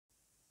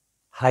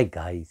Hi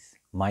guys,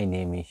 my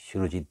name is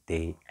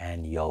Surajit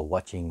and you're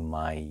watching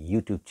my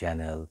YouTube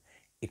channel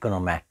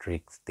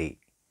ECONOMATRIX Day.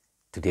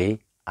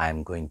 Today I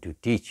am going to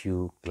teach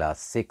you class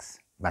 6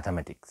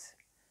 mathematics.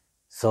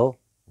 So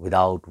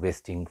without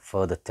wasting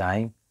further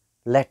time,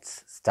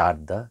 let's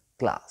start the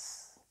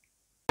class.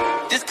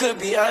 This could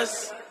be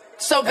us.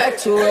 So back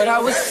to what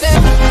I was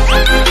saying.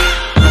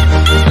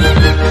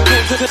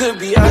 Could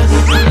be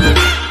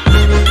us.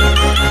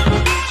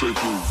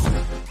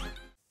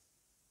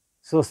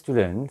 So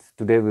students,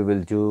 today we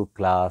will do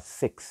class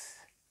 6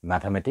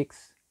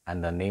 mathematics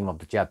and the name of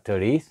the chapter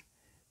is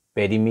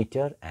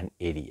perimeter and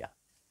area,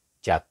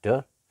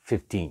 chapter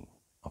 15.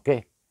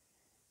 Okay.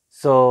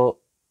 So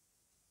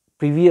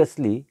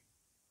previously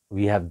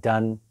we have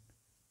done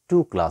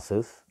two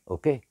classes,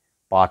 okay,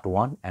 part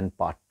 1 and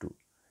part 2.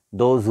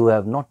 Those who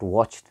have not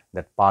watched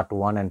that part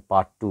 1 and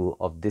part 2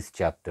 of this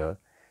chapter,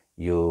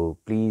 you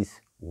please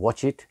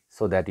watch it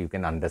so that you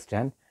can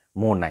understand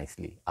more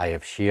nicely. I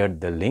have shared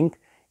the link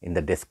in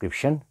the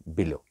description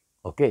below.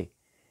 Okay.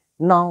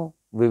 Now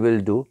we will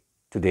do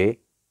today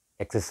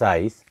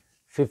exercise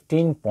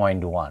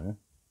 15.1,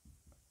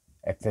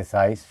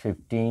 exercise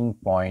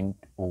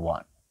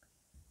 15.1,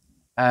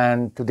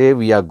 and today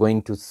we are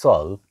going to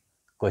solve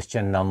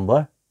question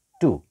number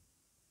 2.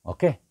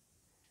 Okay.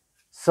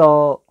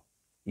 So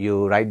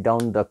you write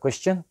down the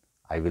question,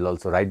 I will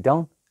also write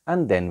down,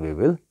 and then we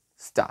will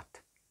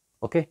start.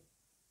 Okay.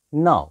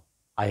 Now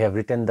I have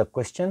written the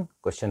question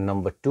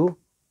number 2.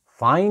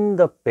 Find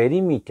the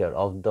perimeter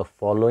of the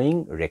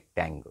following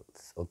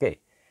rectangles. Okay.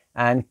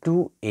 And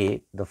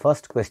 2a, the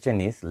first question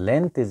is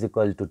length is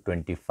equal to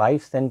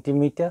 25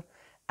 centimeter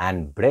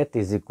and breadth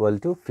is equal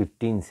to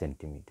 15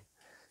 centimeter.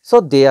 So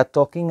they are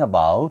talking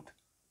about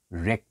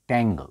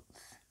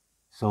rectangles.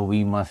 So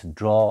we must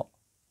draw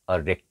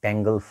a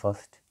rectangle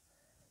first.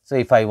 So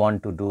if I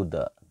want to do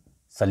the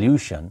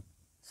solution,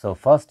 so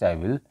first I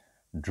will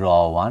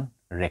draw one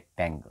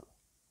rectangle.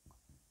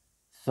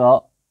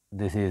 So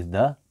this is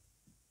the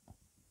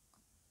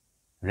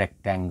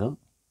rectangle,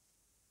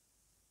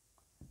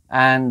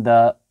 and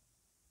the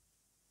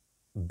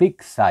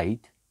big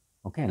side,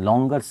 okay,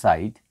 longer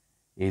side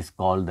is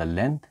called the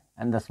length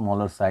and the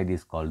smaller side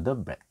is called the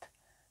breadth.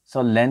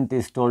 So length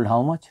is told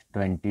how much?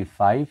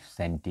 25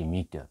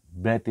 centimeter.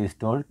 Breadth is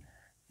told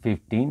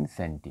 15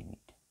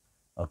 centimeter.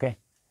 Okay.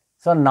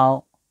 So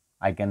now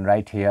I can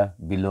write here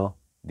below,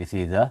 this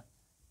is a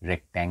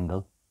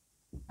rectangle,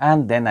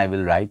 and then I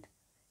will write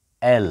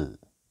L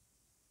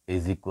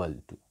is equal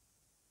to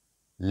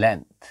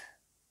length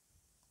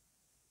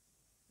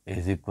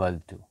is equal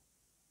to,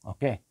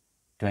 okay,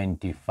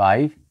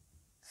 25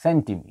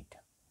 centimeter.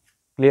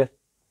 Clear?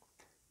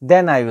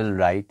 Then I will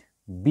write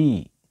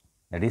B,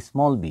 that is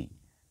small b,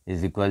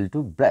 is equal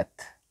to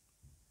breadth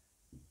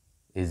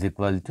is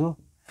equal to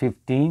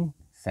 15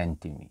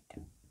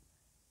 centimeter.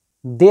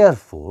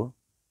 Therefore,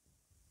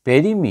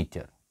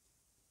 perimeter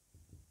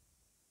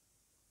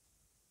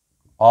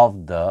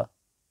of the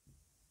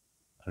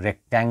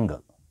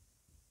rectangle,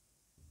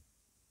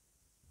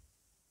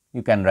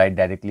 you can write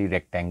directly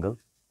rectangle,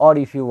 or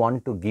if you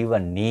want to give a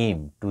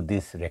name to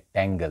this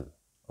rectangle,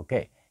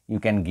 okay, you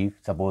can give,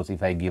 suppose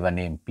if I give a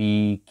name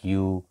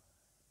PQRS,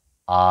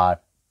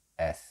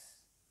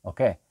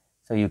 okay,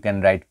 so you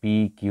can write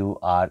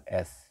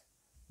PQRS.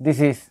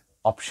 This is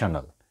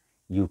optional.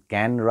 You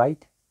can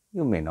write,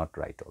 you may not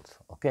write also,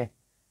 okay.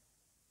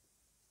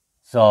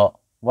 So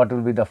what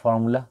will be the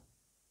formula?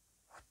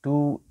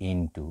 2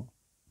 into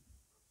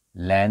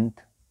length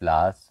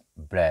plus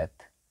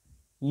breadth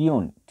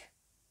unit.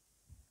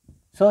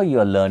 So you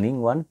are learning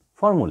one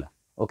formula,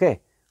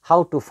 okay,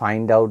 how to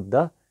find out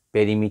the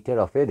perimeter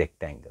of a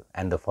rectangle,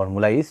 and the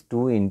formula is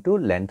 2 into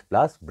length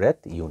plus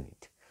breadth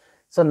unit.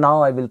 So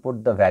now I will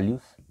put the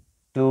values.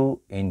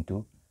 2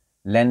 into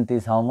length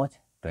is how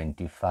much?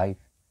 25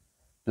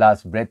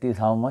 plus breadth is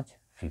how much?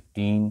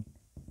 15,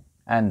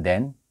 and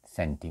then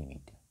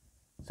centimeter.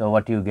 So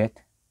what you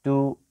get?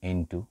 2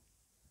 into,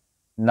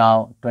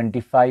 now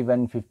 25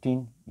 and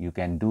 15 you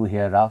can do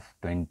here rough,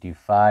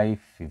 25,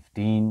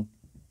 15.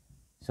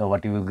 So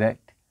what you will get?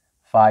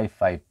 5,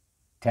 5,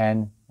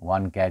 10,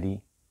 1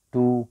 carry,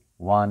 2,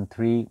 1,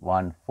 3,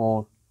 1,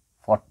 4,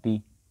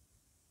 40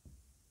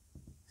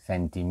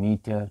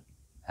 centimeter,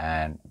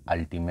 and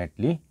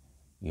ultimately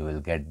you will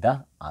get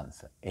the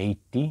answer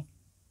 80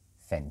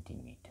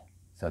 centimeter.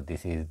 So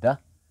this is the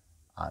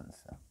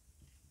answer.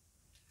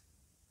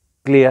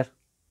 Clear?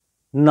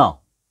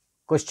 Now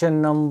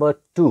question number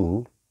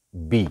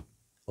 2b,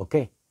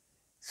 okay.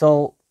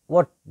 So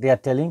what they are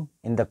telling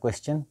in the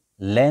question,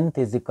 length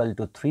is equal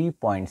to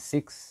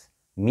 3.6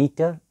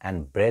 meter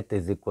and breadth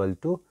is equal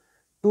to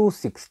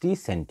 260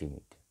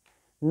 centimeter.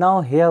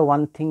 Now here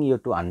one thing you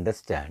have to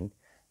understand,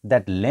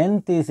 that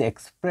length is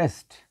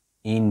expressed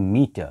in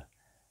meter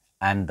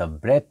and the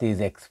breadth is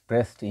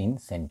expressed in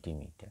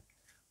centimeter.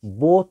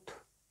 Both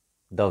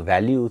the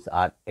values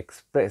are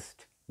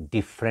expressed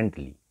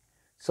differently.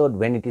 So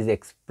when it is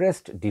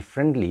expressed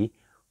differently,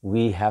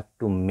 we have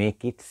to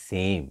make it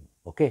same,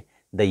 okay.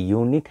 The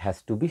unit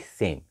has to be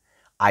same.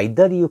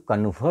 Either you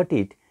convert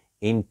it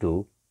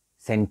into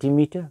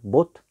centimeter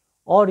both,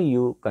 or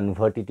you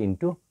convert it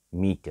into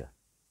meter.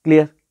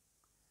 Clear?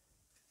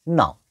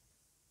 Now,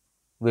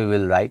 we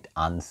will write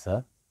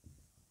answer.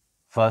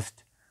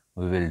 First,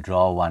 we will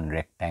draw one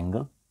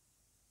rectangle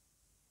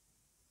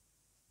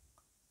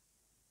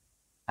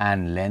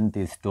and length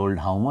is told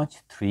how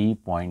much?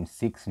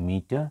 3.6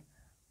 meter,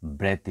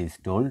 breadth is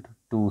told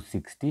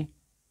 260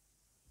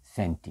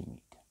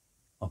 centimeter.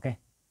 Okay.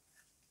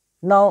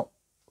 Now,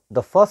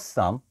 the first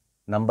sum,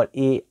 number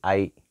A,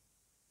 I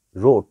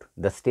wrote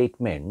the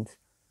statements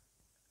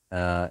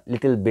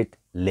little bit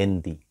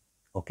lengthy.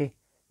 Okay.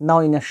 Now,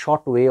 in a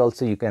short way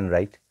also you can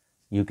write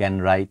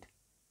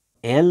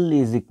L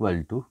is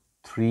equal to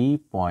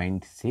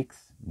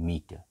 3.6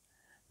 meter.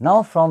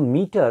 Now, from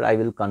meter I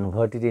will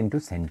convert it into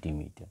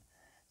centimeter.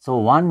 So,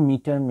 1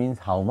 meter means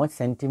how much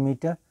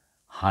centimeter?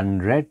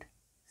 100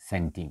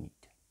 centimeter.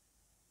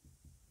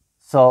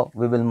 So,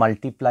 we will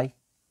multiply.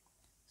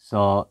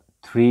 So,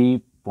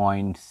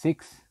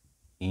 3.6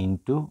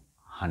 into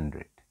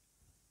 100.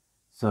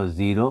 So,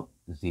 0,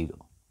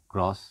 0,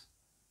 cross,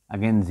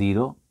 again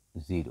 0,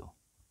 0,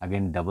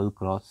 again double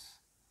cross,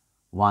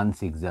 1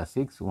 6 is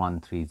 6,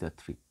 1 3 is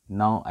 3.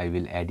 Now, I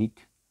will add it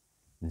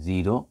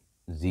 0,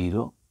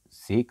 0,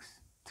 6,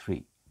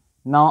 3.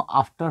 Now,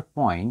 after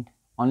point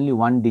only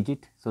one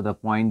digit. So, the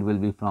point will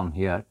be from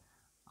here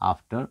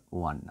after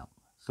one number.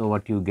 So,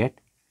 what you get?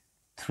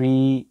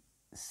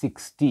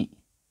 360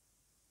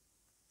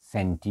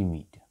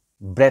 centimeter.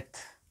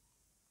 Breadth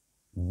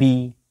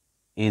B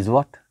is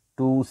what?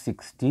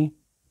 260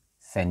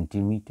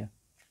 centimeter.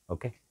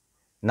 Okay.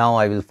 Now,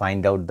 I will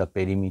find out the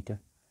perimeter.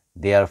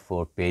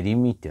 Therefore,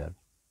 perimeter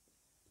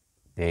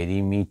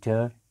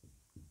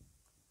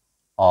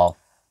of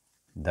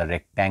the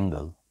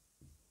rectangle,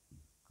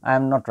 I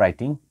am not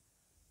writing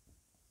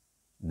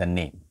the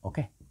name.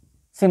 Okay.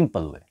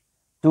 Simple way,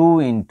 2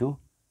 into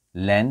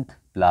length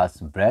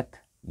plus breadth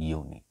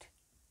unit.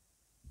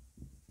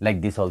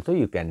 Like this also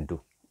you can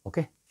do.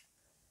 Okay.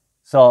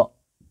 So,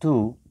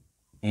 2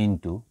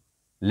 into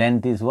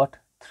length is what?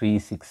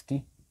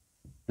 360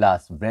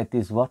 plus breadth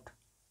is what?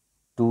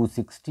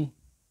 260.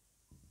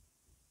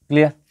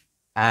 Clear?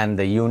 And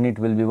the unit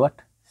will be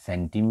what?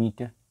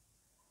 Centimeter.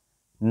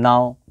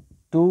 Now,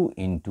 2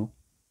 into,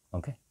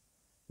 okay.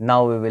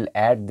 Now, we will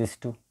add this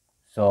 2.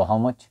 So, how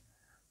much?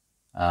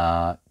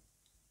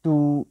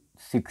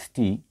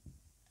 260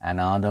 and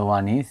another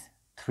one is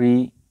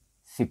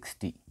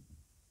 360.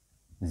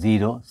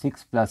 0,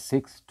 6 plus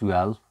 6,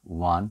 12,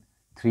 1,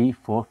 3,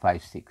 4,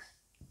 5, 6.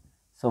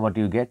 So, what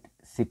you get?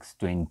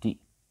 620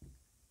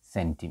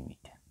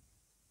 centimeter.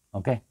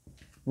 Okay.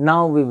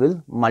 Now, we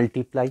will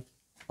multiply.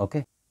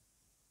 Okay.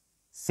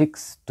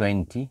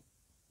 620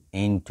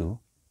 into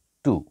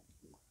 2.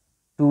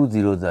 2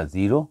 zeros are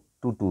 0,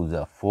 2 twos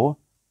are 4,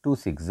 2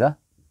 6 are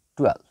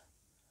 12.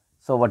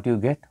 So, what you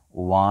get?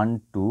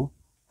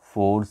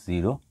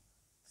 1240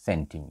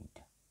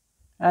 centimeter,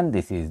 and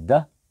this is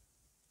the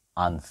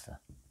answer.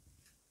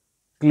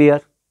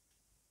 Clear?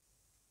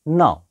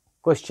 Now,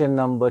 question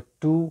number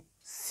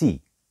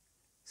 2C.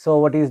 So,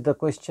 what is the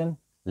question?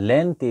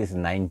 Length is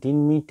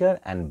 19 meter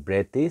and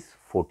breadth is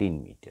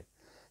 14 meter.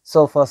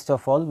 So, first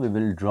of all, we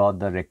will draw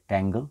the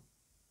rectangle.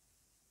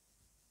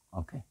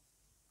 Okay.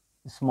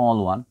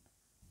 Small one,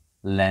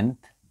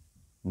 length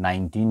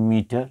 19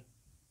 meter,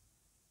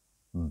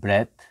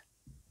 breadth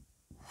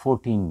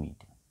 14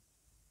 meter.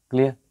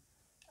 Clear?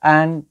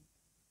 And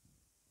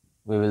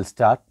we will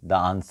start the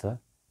answer.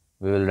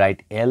 We will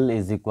write L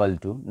is equal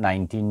to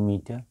 19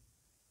 meter,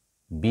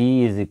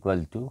 B is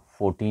equal to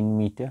 14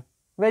 meter.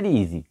 Very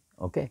easy.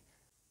 Okay.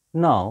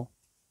 Now,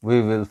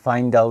 we will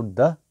find out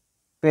the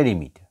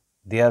perimeter.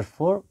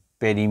 Therefore,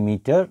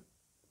 perimeter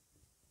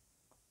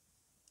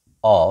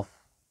of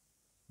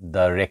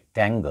the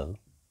rectangle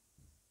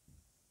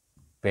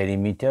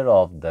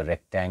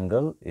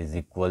is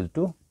equal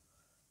to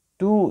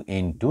 2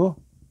 into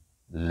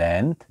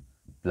length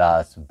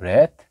plus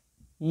breadth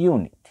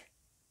unit.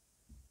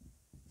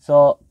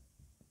 So,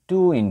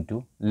 2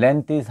 into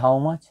length is how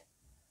much?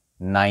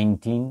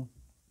 19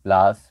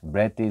 plus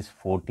breadth is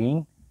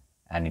 14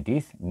 and it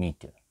is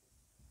meter.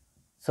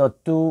 So,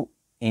 2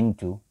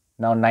 into,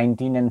 now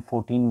 19 and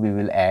 14 we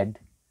will add.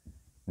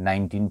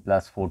 19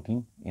 plus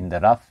 14, in the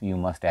rough you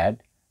must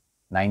add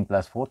 9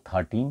 plus 4,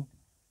 13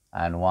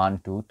 and 1,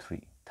 2,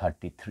 3,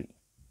 33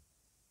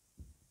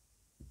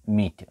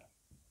 meter.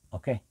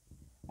 Okay.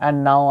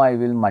 And now I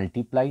will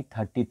multiply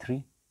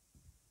 33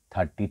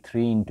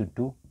 into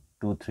 2,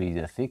 2 3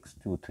 is 6,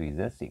 2 3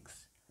 is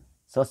 6.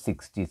 So,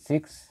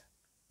 66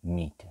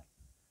 meter,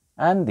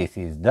 and this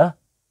is the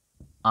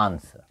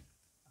answer.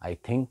 I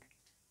think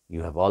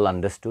you have all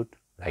understood.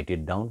 Write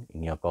it down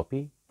in your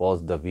copy,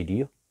 pause the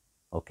video.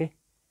 Okay.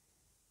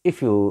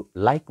 If you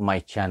like my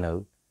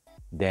channel,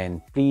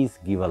 then please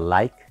give a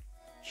like,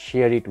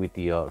 share it with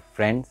your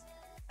friends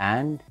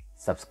and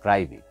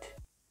subscribe it.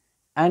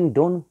 And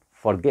don't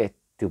forget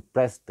to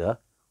press the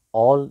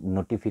all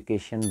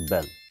notification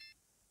bell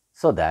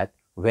so that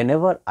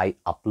whenever I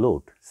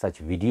upload such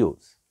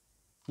videos,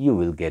 you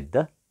will get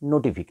the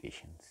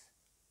notifications.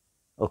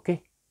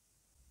 Okay.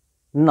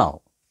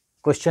 Now,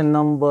 question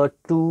number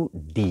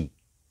 2D.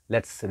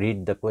 Let's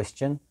read the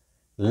question.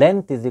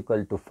 Length is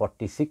equal to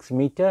 46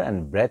 meter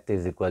and breadth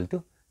is equal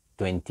to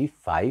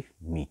 25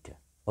 meter.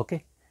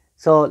 Okay.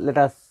 So, let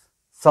us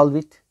solve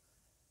it.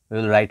 We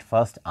will write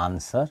first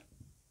answer.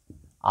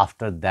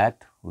 After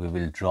that, we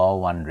will draw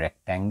one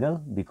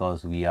rectangle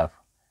because we are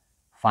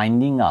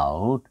finding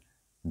out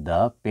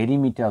the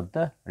perimeter of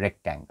the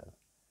rectangle.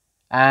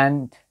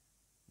 And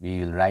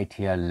we will write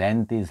here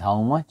length is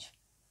how much?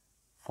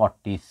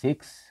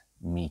 46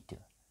 meter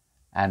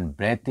and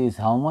breadth is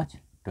how much?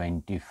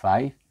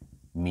 25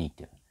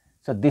 meter.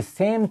 So, this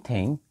same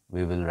thing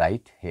we will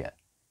write here.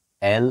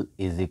 L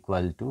is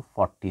equal to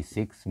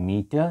 46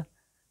 meter,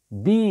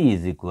 B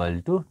is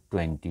equal to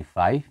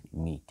 25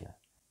 meter.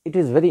 It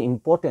is very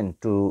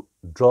important to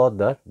draw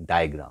the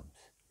diagrams.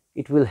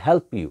 It will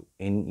help you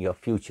in your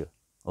future,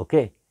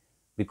 okay?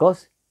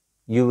 Because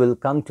you will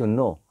come to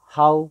know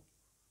how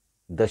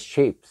the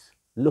shapes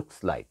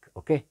looks like,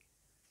 okay?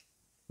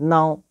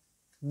 Now,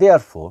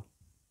 therefore,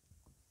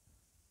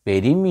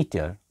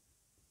 perimeter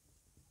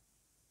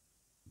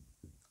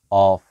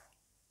of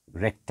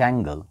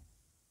rectangle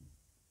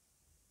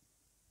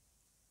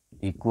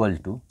equal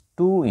to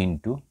 2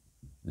 into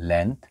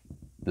length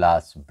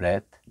plus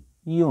breadth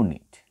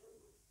unit.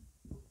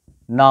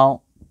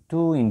 Now,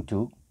 2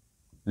 into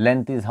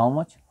length is how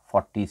much?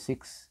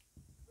 46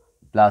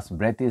 plus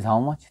breadth is how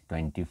much?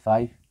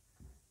 25,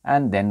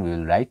 and then we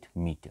will write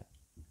meter.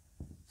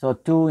 So,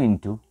 2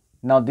 into,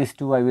 now this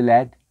 2 I will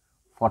add,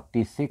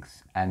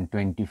 46 and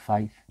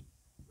 25,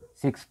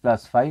 6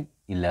 plus 5,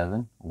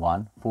 11,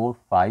 1, 4,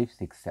 5,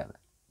 6, 7.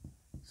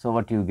 So,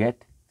 what you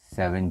get?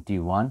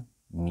 71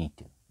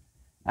 meter.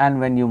 And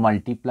when you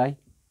multiply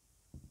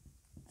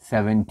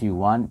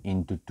 71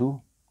 into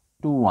 2,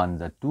 2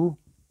 1s are 2,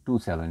 2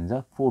 7s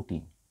are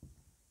 14.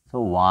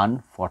 So,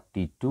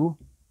 142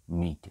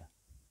 meter.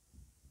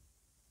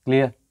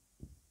 Clear?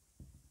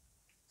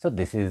 So,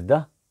 this is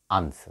the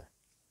answer.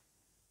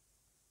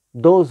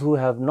 Those who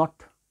have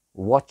not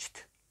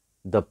watched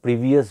the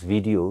previous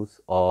videos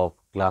of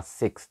class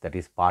 6, that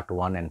is part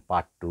 1 and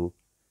part 2,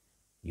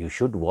 you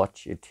should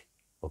watch it,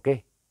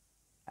 okay?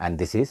 And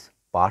this is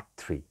part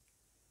 3.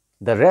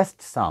 The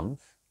rest sums,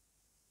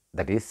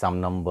 that is sum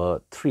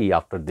number 3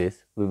 after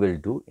this, we will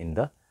do in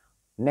the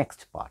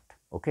next part,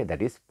 okay?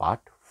 That is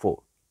part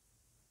 4.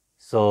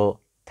 So,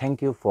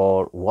 thank you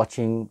for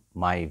watching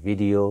my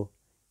video.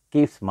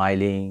 Keep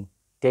smiling.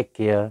 Take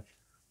care.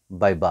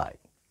 Bye-bye.